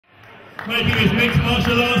making his mixed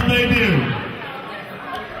martial arts debut,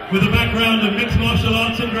 with a background of mixed martial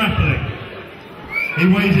arts and grappling. He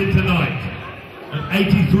weighs in tonight at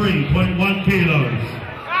 83.1 kilos.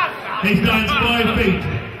 He stands 5 feet,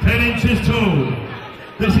 10 inches tall.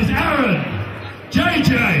 This is Aron,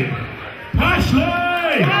 JJ,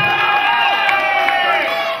 Pashley!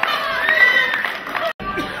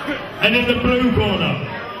 And in the blue corner,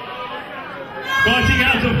 fighting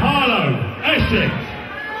out of Harlow, Essex,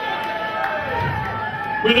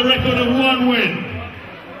 with a record of 1 win,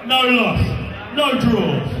 no loss, no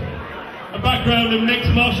draws, a background in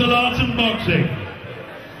mixed martial arts and boxing,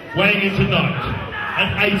 weighing in tonight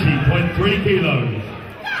at 80.3 kilos,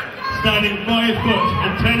 standing 5 foot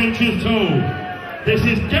and 10 inches tall. This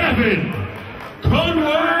is Gavin,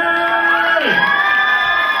 Conway!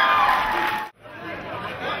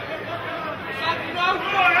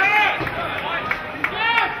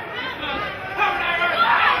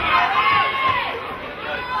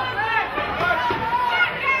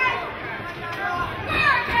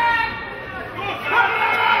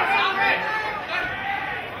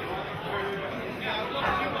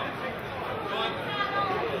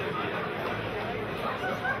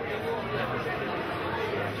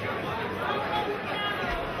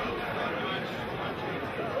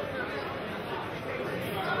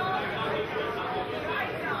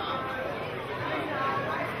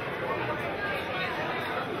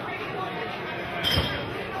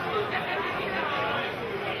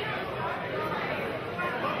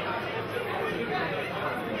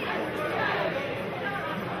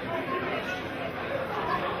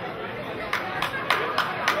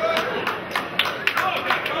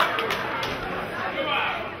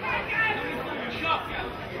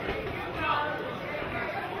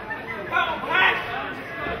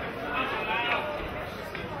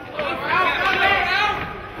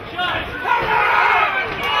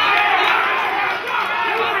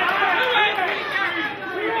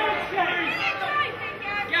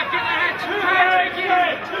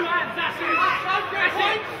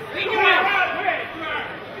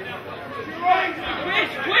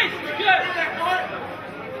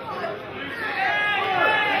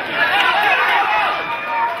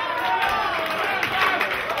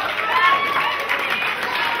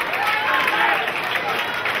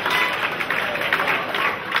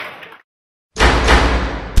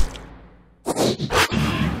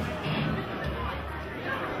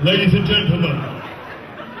 Ladies and gentlemen,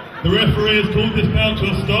 the referee has called this bout to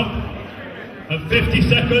a stop at 50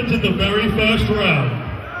 seconds in the very first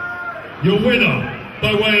round. Your winner,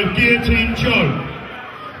 by way of guillotine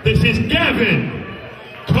choke, this is Gavin,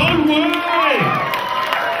 Conway!